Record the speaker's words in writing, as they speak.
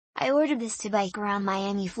I ordered this to bike around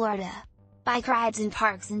Miami, Florida. Bike rides in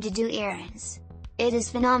parks and to do errands. It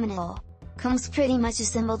is phenomenal. Comes pretty much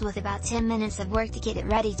assembled with about 10 minutes of work to get it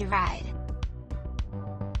ready to ride.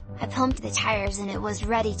 I pumped the tires and it was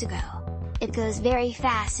ready to go. It goes very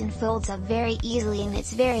fast and folds up very easily and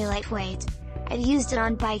it's very lightweight. I've used it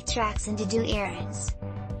on bike tracks and to do errands.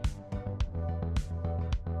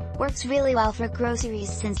 Works really well for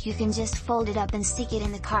groceries since you can just fold it up and stick it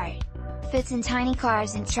in the cart. Fits in tiny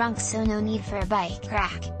cars and trunks, so no need for a bike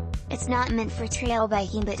rack. It's not meant for trail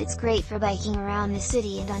biking, but it's great for biking around the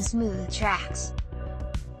city and on smooth tracks.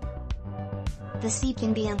 The seat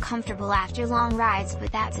can be uncomfortable after long rides,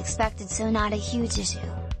 but that's expected, so not a huge issue.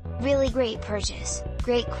 Really great purchase,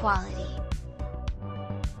 great quality.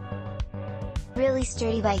 Really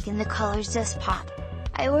sturdy bike and the colors just pop.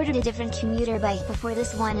 I ordered a different commuter bike before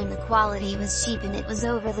this one and the quality was cheap and it was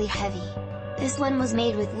overly heavy. This one was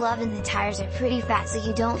made with love and the tires are pretty fat so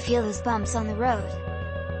you don't feel those bumps on the road.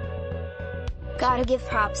 Gotta give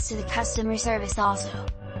props to the customer service also.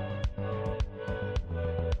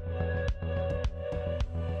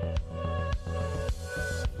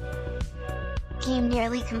 Came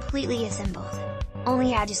nearly completely assembled.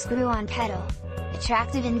 Only had to screw on pedal.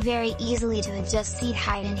 Attractive and very easily to adjust seat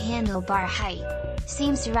height and handlebar height.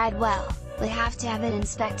 Seems to ride well, but have to have it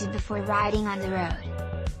inspected before riding on the road.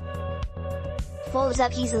 Folds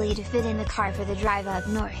up easily to fit in the car for the drive up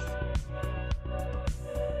north.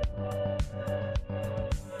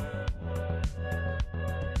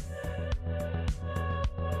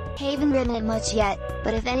 Haven't ridden it much yet,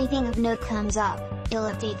 but if anything of note comes up,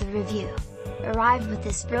 I'll update the review. Arrived with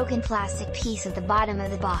this broken plastic piece at the bottom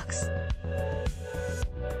of the box.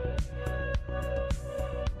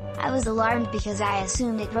 I was alarmed because I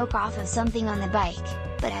assumed it broke off of something on the bike,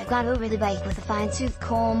 but I've gone over the bike with a fine-tooth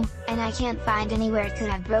comb, and I can't find anywhere it could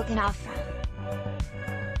have broken off from.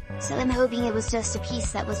 So I'm hoping it was just a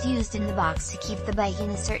piece that was used in the box to keep the bike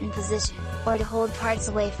in a certain position, or to hold parts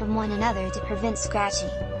away from one another to prevent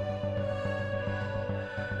scratching.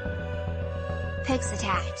 Pics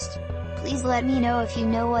attached. Please let me know if you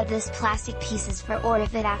know what this plastic piece is for or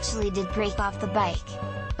if it actually did break off the bike.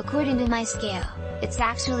 According to my scale, it's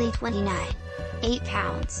actually 29.8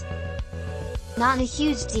 pounds. Not a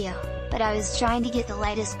huge deal, but I was trying to get the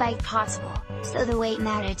lightest bike possible, so the weight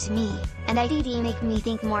mattered to me, and it'd make me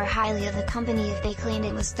think more highly of the company if they claimed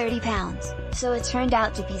it was 30 pounds, so it turned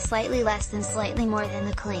out to be slightly less than slightly more than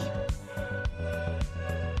the claim.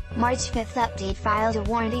 March 5th update, filed a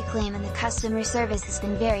warranty claim and the customer service has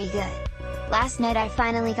been very good. Last night I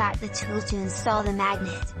finally got the tool to install the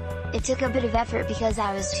magnet. It took a bit of effort because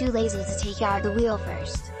I was too lazy to take out the wheel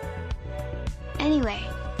first. Anyway,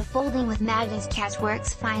 the folding with magnet catch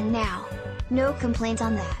works fine now. No complaints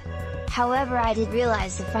on that. However, I did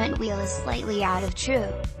realize the front wheel is slightly out of true.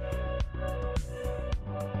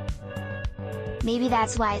 Maybe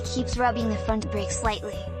that's why it keeps rubbing the front brake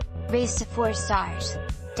slightly. Raised to 4 stars.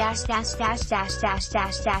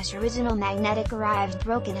 Original magnetic arrived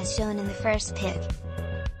broken as shown in the first pic.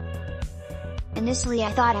 Initially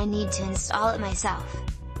I thought I need to install it myself.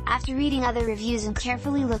 After reading other reviews and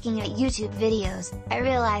carefully looking at YouTube videos, I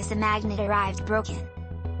realized the magnet arrived broken.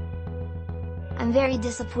 I'm very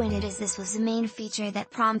disappointed as this was the main feature that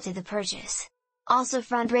prompted the purchase. Also,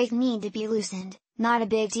 front brake need to be loosened, not a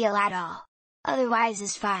big deal at all. Otherwise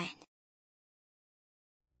is fine.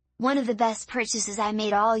 One of the best purchases I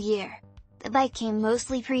made all year. The bike came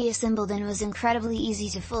mostly pre-assembled and was incredibly easy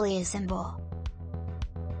to fully assemble.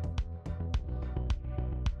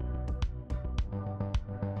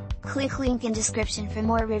 Click link in description for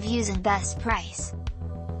more reviews and best price.